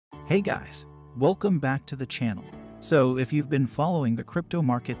Hey guys, welcome back to the channel. So if you've been following the crypto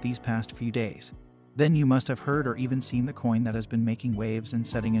market these past few days, then you must have heard or even seen the coin that has been making waves and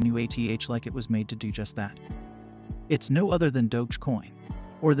setting a new ATH like it was made to do just that. It's no other than DOGECOIN,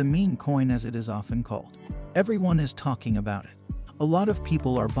 or the meme coin as it is often called. Everyone is talking about it. A lot of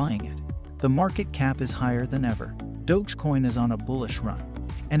people are buying it. The market cap is higher than ever. DOGECOIN is on a bullish run,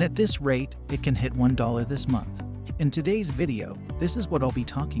 and at this rate, it can hit $1 this month. In today's video, this is what I'll be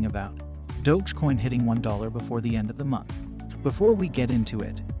talking about: DOGECOIN hitting $1 before the end of the month. Before we get into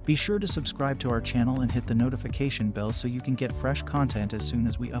it, be sure to subscribe to our channel and hit the notification bell so you can get fresh content as soon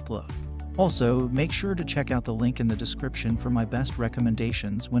as we upload. Also, make sure to check out the link in the description for my best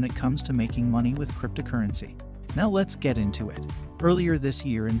recommendations when it comes to making money with cryptocurrency. Now let's get into it. Earlier this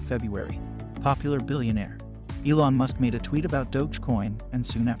year in February, popular billionaire Elon Musk made a tweet about DOGECOIN, and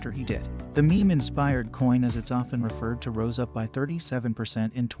soon after he did, the meme-inspired coin, as it's often referred to, rose up by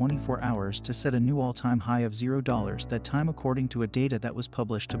 37% in 24 hours to set a new all-time high of $0 that time, according to a data that was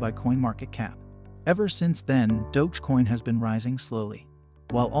published by CoinMarketCap. Ever since then, DOGECOIN has been rising slowly,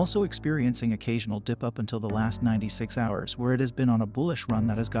 while also experiencing occasional dip up until the last 96 hours, where it has been on a bullish run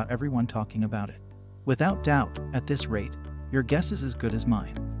that has got everyone talking about it. Without doubt, at this rate, your guess is as good as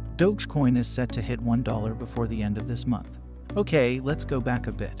mine. DOGECOIN is set to hit $1 before the end of this month. Okay, let's go back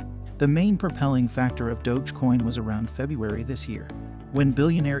a bit. The main propelling factor of DOGECOIN was around February this year, when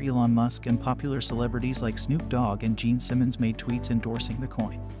billionaire Elon Musk and popular celebrities like Snoop Dogg and Gene Simmons made tweets endorsing the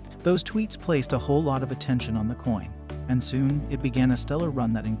coin. Those tweets placed a whole lot of attention on the coin, and soon it began a stellar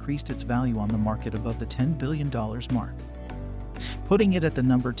run that increased its value on the market above the $10 billion mark, putting it at the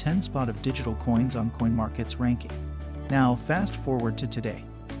number 10 spot of digital coins on CoinMarket's ranking. Now, fast forward to today.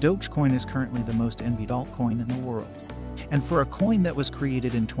 DOGECOIN is currently the most envied altcoin in the world. And for a coin that was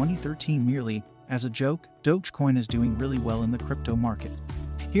created in 2013 merely as a joke, DOGECOIN is doing really well in the crypto market.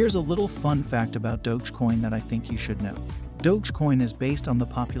 Here's a little fun fact about DOGECOIN that I think you should know. DOGECOIN is based on the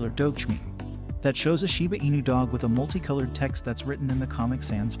popular Doge meme that shows a Shiba Inu dog with a multicolored text that's written in the Comic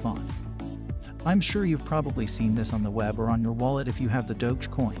Sans font. I'm sure you've probably seen this on the web or on your wallet if you have the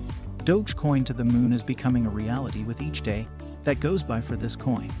DOGECOIN. DOGECOIN to the moon is becoming a reality with each day that goes by for this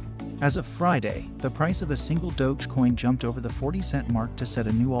coin. As of Friday, the price of a single DOGECOIN jumped over the 40-cent mark to set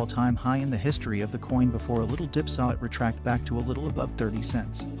a new all-time high in the history of the coin before a little dip saw it retract back to a little above 30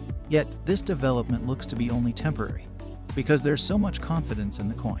 cents. Yet, this development looks to be only temporary, because there's so much confidence in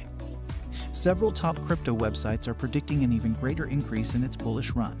the coin. Several top crypto websites are predicting an even greater increase in its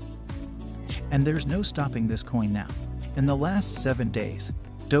bullish run. And there's no stopping this coin now. In the last 7 days,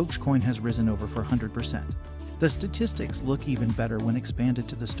 DOGECOIN has risen over 400%. The statistics look even better when expanded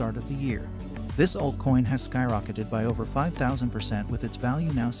to the start of the year. This altcoin has skyrocketed by over 5,000%, with its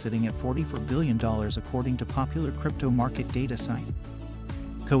value now sitting at $44 billion according to popular crypto market data site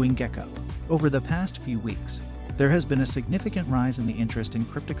CoinGecko. Over the past few weeks, there has been a significant rise in the interest in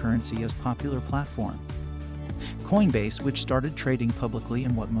cryptocurrency as popular platform Coinbase, which started trading publicly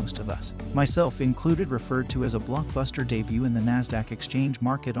in what most of us, myself included, referred to as a blockbuster debut in the Nasdaq exchange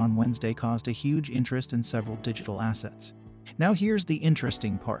market on Wednesday, caused a huge interest in several digital assets. Now here's the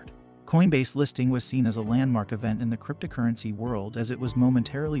interesting part. Coinbase listing was seen as a landmark event in the cryptocurrency world, as it was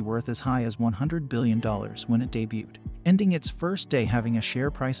momentarily worth as high as $100 billion when it debuted, ending its first day having a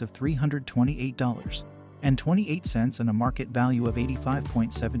share price of $328.28 and a market value of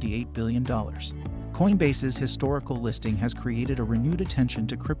 $85.78 billion. Coinbase's historical listing has created a renewed attention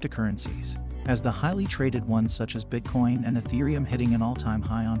to cryptocurrencies, as the highly traded ones such as Bitcoin and Ethereum hitting an all-time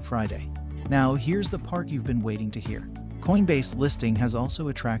high on Friday. Now, here's the part you've been waiting to hear. Coinbase listing has also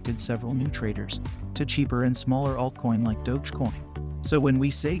attracted several new traders to cheaper and smaller altcoin like DOGECOIN. So when we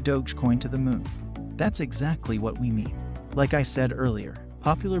say DOGECOIN to the moon, that's exactly what we mean. Like I said earlier,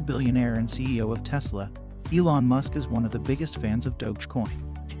 popular billionaire and CEO of Tesla, Elon Musk, is one of the biggest fans of DOGECOIN.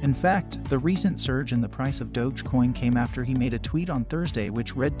 In fact, the recent surge in the price of DOGECOIN came after he made a tweet on Thursday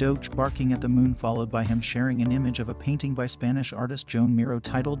which read "Doge barking at the moon," followed by him sharing an image of a painting by Spanish artist Joan Miro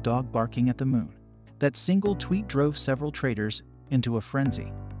titled "Dog Barking at the Moon." That single tweet drove several traders into a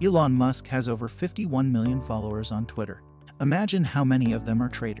frenzy. Elon Musk has over 51 million followers on Twitter. Imagine how many of them are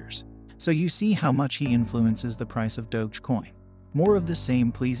traders. So you see how much he influences the price of DOGECOIN. More of the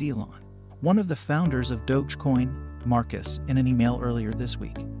same, please, Elon. One of the founders of DOGECOIN, Marcus, in an email earlier this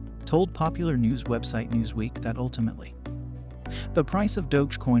week, told popular news website Newsweek that ultimately, the price of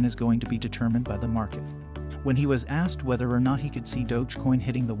DOGECOIN is going to be determined by the market. When he was asked whether or not he could see DOGECOIN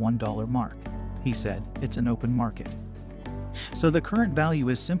hitting the $1 mark, he said, "It's an open market." So the current value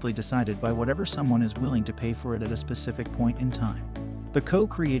is simply decided by whatever someone is willing to pay for it at a specific point in time. The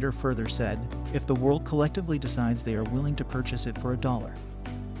co-creator further said, "If the world collectively decides they are willing to purchase it for $1,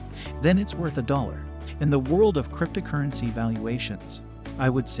 then it's worth $1. In the world of cryptocurrency valuations, I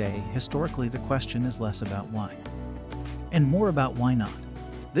would say historically the question is less about why and more about why not.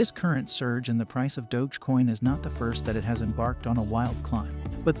 This current surge in the price of Dogecoin is not the first that it has embarked on a wild climb,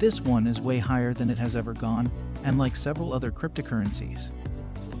 but this one is way higher than it has ever gone, and like several other cryptocurrencies,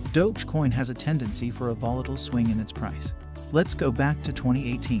 Dogecoin has a tendency for a volatile swing in its price. Let's go back to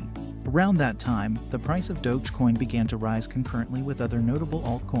 2018. Around that time, the price of Dogecoin began to rise concurrently with other notable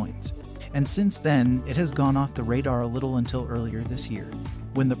altcoins, and since then, it has gone off the radar a little until earlier this year,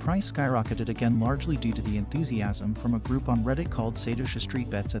 when the price skyrocketed again, largely due to the enthusiasm from a group on Reddit called Satoshi Street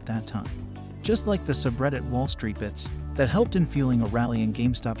Bets at that time. Just like the subreddit Wall Street Bets that helped in fueling a rally in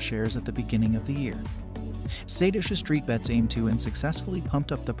GameStop shares at the beginning of the year, Satoshi Street Bets aimed to and successfully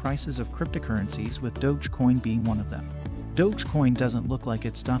pumped up the prices of cryptocurrencies, with Dogecoin being one of them. Dogecoin doesn't look like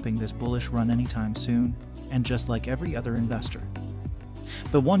it's stopping this bullish run anytime soon, and just like every other investor,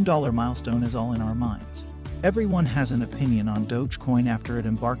 the $1 milestone is all in our minds. Everyone has an opinion on Dogecoin after it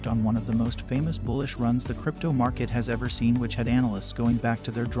embarked on one of the most famous bullish runs the crypto market has ever seen, which had analysts going back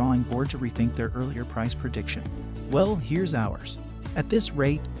to their drawing board to rethink their earlier price prediction. Well, here's ours. At this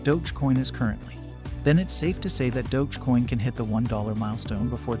rate, Dogecoin is currently, then it's safe to say that Dogecoin can hit the $1 milestone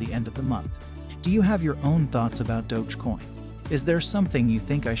before the end of the month. Do you have your own thoughts about Dogecoin? Is there something you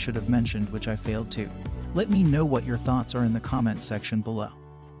think I should have mentioned which I failed to? Let me know what your thoughts are in the comments section below.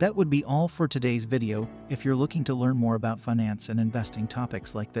 That would be all for today's video. If you're looking to learn more about finance and investing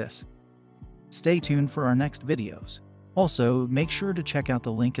topics like this, stay tuned for our next videos. Also, make sure to check out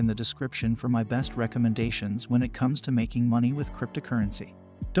the link in the description for my best recommendations when it comes to making money with cryptocurrency.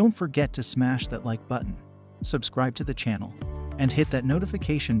 Don't forget to smash that like button, subscribe to the channel, and hit that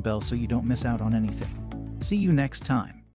notification bell so you don't miss out on anything. See you next time.